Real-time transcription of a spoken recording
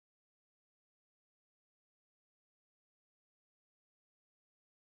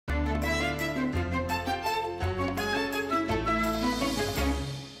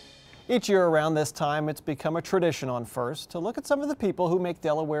Each year around this time, it's become a tradition on First to look at some of the people who make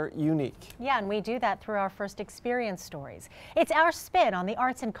Delaware unique. Yeah, and we do that through our First Experience stories. It's our spin on the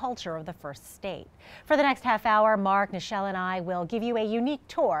arts and culture of the First State. For the next half hour, Mark, Nichelle, and I will give you a unique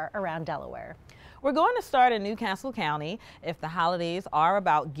tour around Delaware. We're going to start in Newcastle County. If the holidays are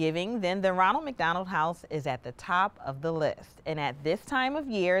about giving, then the Ronald McDonald House is at the top of the list. And at this time of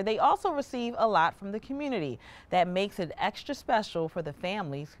year, they also receive a lot from the community. That makes it extra special for the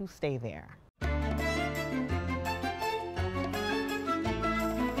families who stay there.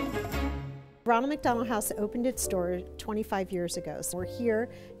 Ronald McDonald House opened its door 25 years ago. So we're here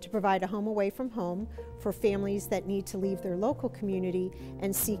to provide a home away from home for families that need to leave their local community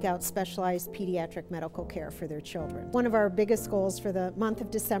and seek out specialized pediatric medical care for their children. One of our biggest goals for the month of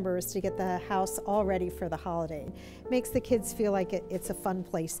December is to get the house all ready for the holiday. It makes the kids feel like it's a fun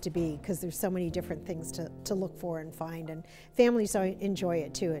place to be because there's so many different things to look for and find, and families enjoy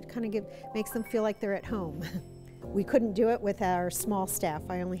it too. It kind of makes them feel like they're at home. We couldn't do it with our small staff.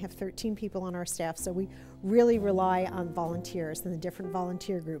 I only have 13 people on our staff, so we really rely on volunteers and the different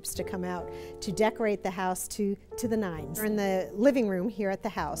volunteer groups to come out to decorate the house to the nines. We're in the living room here at the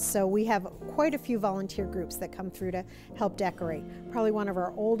house, so we have quite a few volunteer groups that come through to help decorate. Probably one of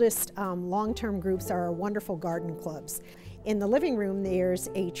our oldest long-term groups are our wonderful garden clubs. In the living room, there's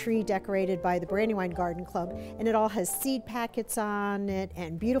a tree decorated by the Brandywine Garden Club, and it all has seed packets on it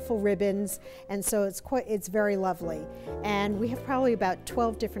and beautiful ribbons, and so it's very lovely. And we have probably about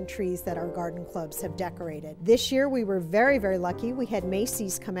 12 different trees that our garden clubs have decorated. This year we were very, very lucky. We had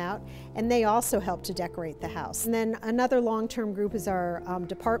Macy's come out, and they also helped to decorate the house. And then another long-term group is our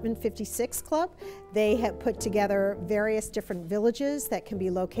Department 56 Club. They have put together various different villages that can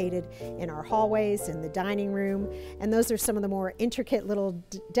be located in our hallways, in the dining room, and those are some of the more intricate little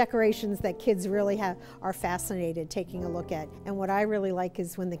decorations that kids really are fascinated taking a look at. And what I really like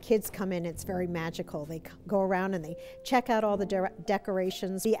is when the kids come in, it's very magical. They go around and they check out all the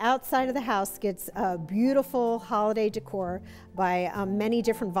decorations. The outside of the house gets a beautiful holiday decor by many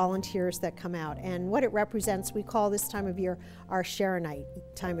different volunteers that come out. And what it represents, we call this time of year our Share a Night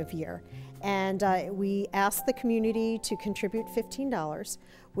time of year. And we ask the community to contribute $15,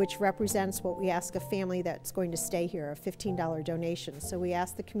 which represents what we ask a family that's going to stay here, a $15 donation. So we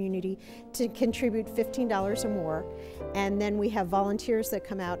ask the community to contribute $15 or more, and then we have volunteers that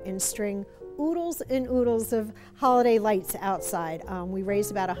come out and string oodles and oodles of holiday lights outside. We raised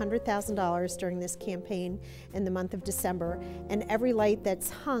about $100,000 during this campaign in the month of December, and every light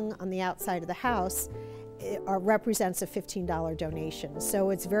that's hung on the outside of the house represents a $15 donation.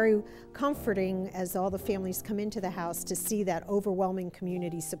 So it's very comforting as all the families come into the house to see that overwhelming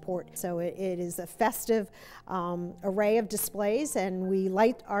community support. So it is a festive array of displays, and we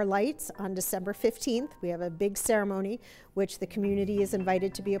light our lights on December 15th. We have a big ceremony which the community is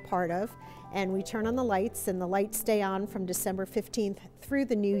invited to be a part of, and we turn on the lights, and the lights stay on from December 15th through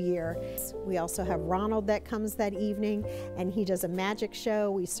the new year. We also have Ronald that comes that evening, and he does a magic show.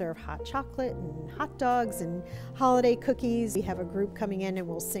 We serve hot chocolate and hot dogs and holiday cookies. We have a group coming in and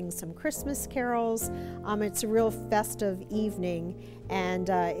we'll sing some Christmas carols. It's a real festive evening, and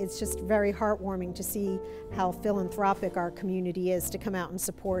it's just very heartwarming to see how philanthropic our community is to come out and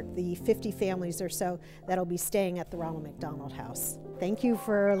support the 50 families or so that'll be staying at the Ronald McDonald House. Thank you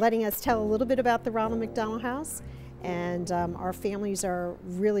for letting us tell a little bit about the Ronald McDonald House, and our families are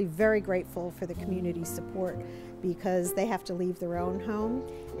really very grateful for the community support because they have to leave their own home,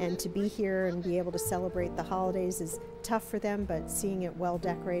 and to be here and be able to celebrate the holidays is tough for them, but seeing it well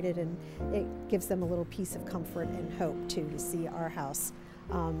decorated, and it gives them a little piece of comfort and hope too to see our house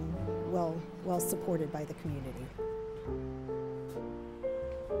well supported by the community.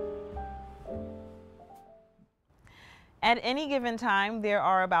 At any given time, there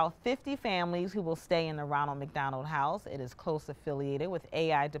are about 50 families who will stay in the Ronald McDonald House. It is close affiliated with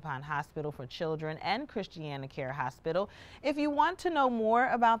AI DuPont Hospital for Children and Christiana Care Hospital. If you want to know more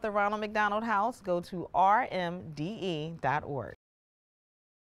about the Ronald McDonald House, go to rmde.org.